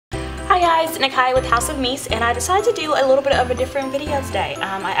guys, Nikai with Houseofmeis, and I decided to do a little bit of a different video today.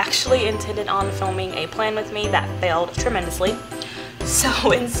 I actually intended on filming a plan with me that failed tremendously.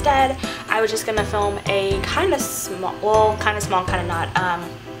 So instead, I was just gonna film a kind of small, well, kind of small, kind of not,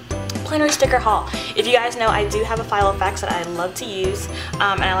 planner sticker haul. If you guys know, I do have a file of facts that I love to use,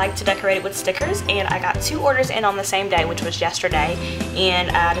 and I like to decorate it with stickers, and I got 2 orders in on the same day, which was yesterday, and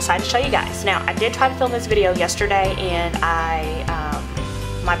I decided to show you guys. Now, I did try to film this video yesterday, and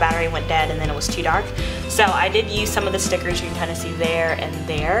my battery went dead and then it was too dark. So I did use some of the stickers you can kind of see there and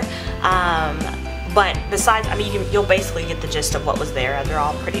there. But besides, I mean, you'll basically get the gist of what was there. They're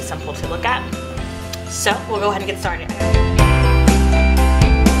all pretty simple to look at. So we'll go ahead and get started.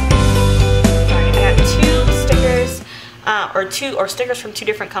 I got 2 stickers, stickers from 2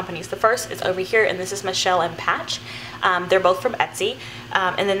 different companies. The first is over here, and this is Michelle and Patch. They're both from Etsy.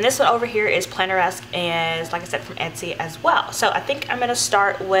 And then this one over here is Planner-esque, and like I said, from Etsy as well. So I think I'm going to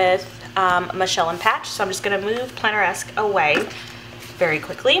start with Michelle and Patch. So I'm just going to move Planner-esque away very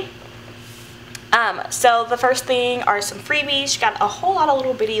quickly. So the first thing are some freebies. She got a whole lot of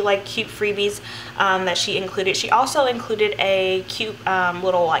little bitty, like, cute freebies that she included. She also included a cute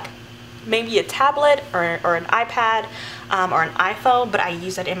little, like, maybe a tablet or an iPad or an iPhone, but I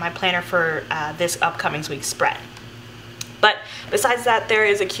use that in my planner for this upcoming week's spread. But besides that, there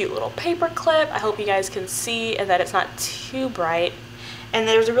is a cute little paper clip. I hope you guys can see and that it's not too bright. And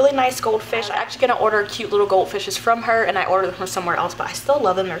there's a really nice goldfish. I'm actually going to order cute little goldfishes from her, and I ordered them from somewhere else, but I still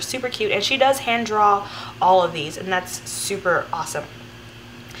love them. They're super cute, and she does hand draw all of these, and that's super awesome.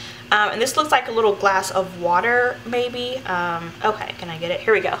 And this looks like a little glass of water, maybe. Okay, can I get it?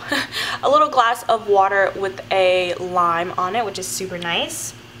 Here we go. A little glass of water with a lime on it, which is super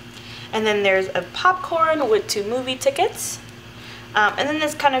nice. And then there's a popcorn with 2 movie tickets. And then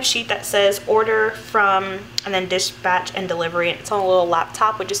this kind of sheet that says order from, and then dispatch and delivery. And it's on a little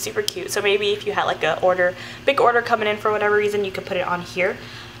laptop, which is super cute. So maybe if you had like a big order coming in for whatever reason, you could put it on here.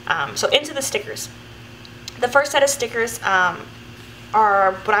 So into the stickers. The first set of stickers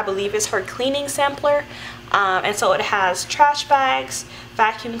are what I believe is her cleaning sampler. And so it has trash bags,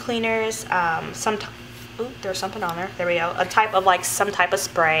 vacuum cleaners, there's something on there. There we go. A type of, like, some type of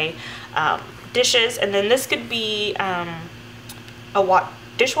spray, dishes, and then this could be a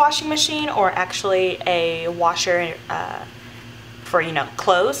dishwashing machine, or actually a washer for, you know,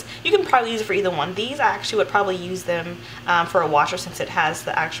 clothes. You can probably use it for either one. These, I actually would probably use them for a washer since it has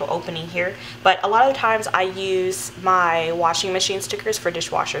the actual opening here. But a lot of the times I use my washing machine stickers for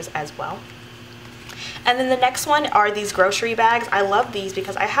dishwashers as well. And then the next one are these grocery bags. I love these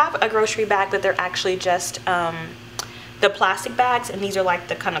because I have a grocery bag, but they're actually just the plastic bags, and these are like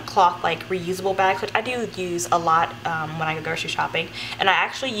the kind of cloth, like, reusable bags, which I do use a lot when I go grocery shopping. And I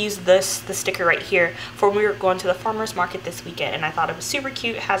actually used the sticker right here for when we were going to the farmer's market this weekend, and I thought it was super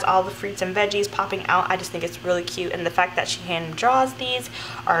cute. It has all the fruits and veggies popping out. I just think it's really cute, and the fact that she hand draws these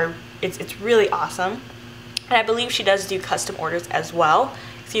it's really awesome. And I believe she does do custom orders as well.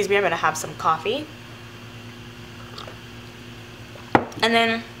 Excuse me, I'm gonna have some coffee. And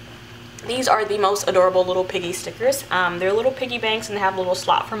then these are the most adorable little piggy stickers. They're little piggy banks, and they have a little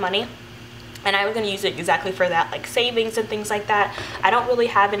slot for money. And I was going to use it exactly for that, like savings and things like that. I don't really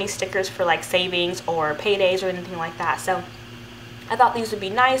have any stickers for, like, savings or paydays or anything like that. So I thought these would be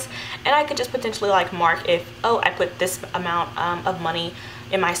nice, and I could just potentially, like, mark if, oh, I put this amount of money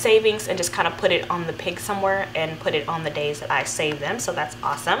in my savings, and just kind of put it on the pig somewhere and put it on the days that I save them. So that's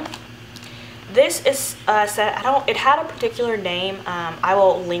awesome. This is a set, it had a particular name. I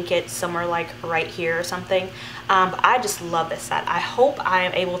will link it somewhere, like right here or something. But I just love this set. I hope I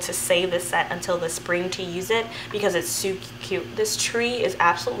am able to save this set until the spring to use it, because it's super cute. This tree is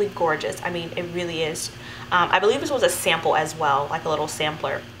absolutely gorgeous. I mean, it really is. I believe this was a sample as well, like a little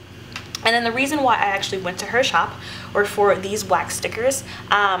sampler. And then the reason why I actually went to her shop were for these wax stickers.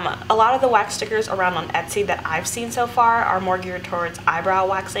 A lot of the wax stickers around on Etsy that I've seen so far are more geared towards eyebrow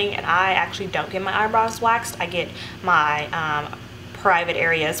waxing, and I actually don't get my eyebrows waxed. I get my private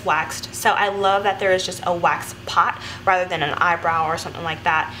areas waxed. So I love that there is just a wax pot rather than an eyebrow or something like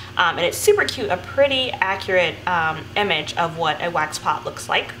that. And it's super cute, a pretty accurate image of what a wax pot looks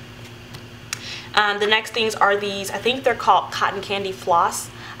like. The next things are these, I think they're called cotton candy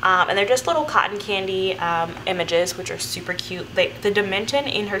floss. And they're just little cotton candy images, which are super cute. The dimension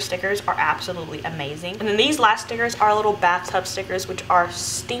in her stickers are absolutely amazing. And then these last stickers are little bathtub stickers, which are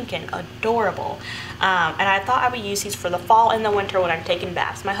stinking adorable. And I thought I would use these for the fall and the winter when I'm taking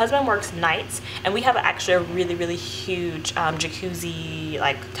baths. My husband works nights, and we have actually a really, really huge jacuzzi,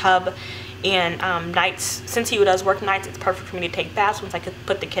 like, tub. And nights, since he does work nights, it's perfect for me to take baths once I could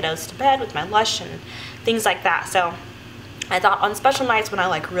put the kiddos to bed with my Lush and things like that. So I thought on special nights when I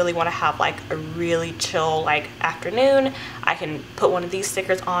like really want to have like a really chill like afternoon, I can put one of these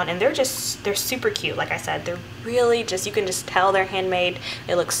stickers on, and they're super cute. Like I said, they're really just, you can just tell they're handmade.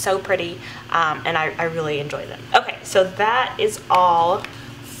 They look so pretty, and I really enjoy them. Okay, so that is all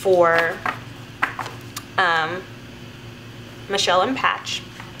for Michelle and Patch.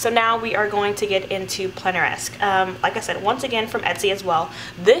 So now we are going to get into Planner-esque. Like I said, once again from Etsy as well.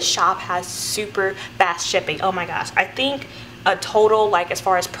 This shop has super fast shipping. Oh my gosh. I think a total, like as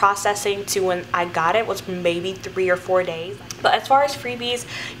far as processing to when I got it, was maybe 3 or 4 days. But as far as freebies,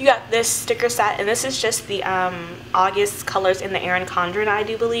 you got this sticker set, and this is just the August colors in the Erin condren, I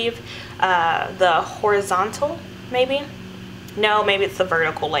do believe. The horizontal, maybe? No, maybe it's the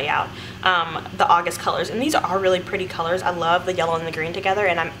vertical layout. The August colors, and these are really pretty colors. I love the yellow and the green together,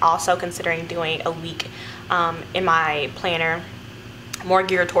 and I'm also considering doing a week in my planner more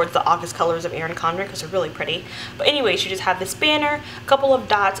geared towards the August colors of Erin condren because they're really pretty. But anyways, you just have this banner, a couple of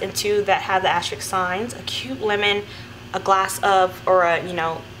dots, and 2 that have the asterisk signs, a cute lemon, a glass of, or a, you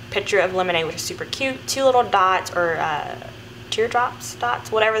know, picture of lemonade, which is super cute, 2 little dots, or teardrops,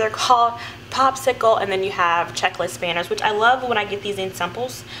 dots, whatever they're called, popsicle, and then you have checklist banners, which I love when I get these in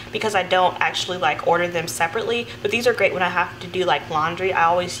samples because I don't actually like order them separately, but these are great when I have to do like laundry. I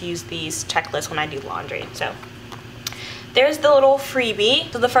always use these checklists when I do laundry. So there's the little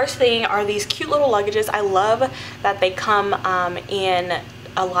freebie. So the first thing are these cute little luggages. I love that they come in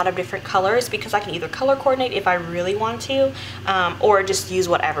a lot of different colors because I can either color coordinate if I really want to, or just use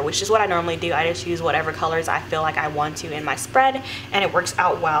whatever, which is what I normally do. I just use whatever colors I feel like I want to in my spread, and it works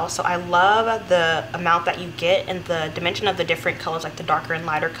out well. So I love the amount that you get, and the dimension of the different colors, like the darker and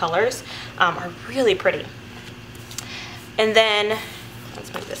lighter colors, are really pretty. And then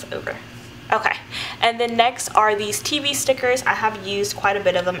let's move this over. Okay, and then next are these TV stickers. I have used quite a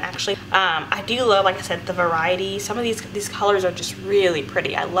bit of them actually. I do love, like I said, the variety. Some of these colors are just really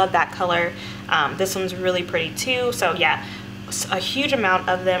pretty. I love that color. This one's really pretty too. So yeah, a huge amount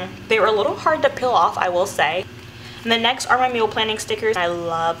of them. They were a little hard to peel off, I will say. And the next are my meal planning stickers. I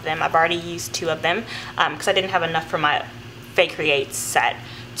love them. I've already used 2 of them because I didn't have enough for my Fake Create set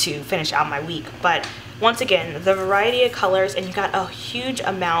to finish out my week. But once again, the variety of colors, and you got a huge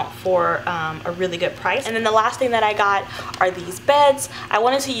amount for a really good price. And then the last thing that I got are these beds. I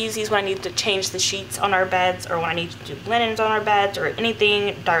wanted to use these when I need to change the sheets on our beds, or when I need to do linens on our beds, or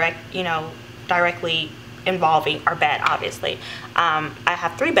anything directly involving our bed, obviously. I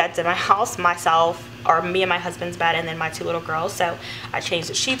have 3 beds in my house, myself, or me and my husband's bed, and then my 2 little girls. So I change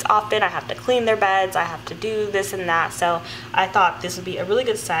the sheets often. I have to clean their beds. I have to do this and that. So I thought this would be a really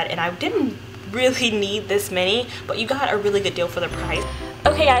good set, and I didn't really need this many, but you got a really good deal for the price.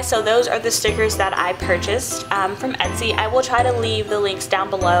 Okay guys, so those are the stickers that I purchased from Etsy. I will try to leave the links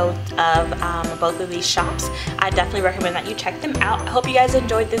down below of both of these shops. I definitely recommend that you check them out. I hope you guys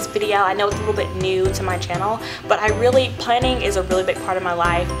enjoyed this video. I know it's a little bit new to my channel, but planning is a really big part of my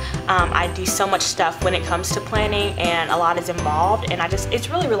life. I do so much stuff when it comes to planning, and a lot is involved, and it's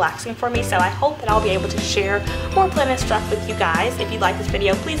really relaxing for me. So I hope that I'll be able to share more planning stuff with you guys. If you like this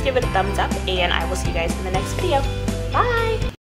video, please give it a thumbs up, and I will see you guys in the next video. Bye!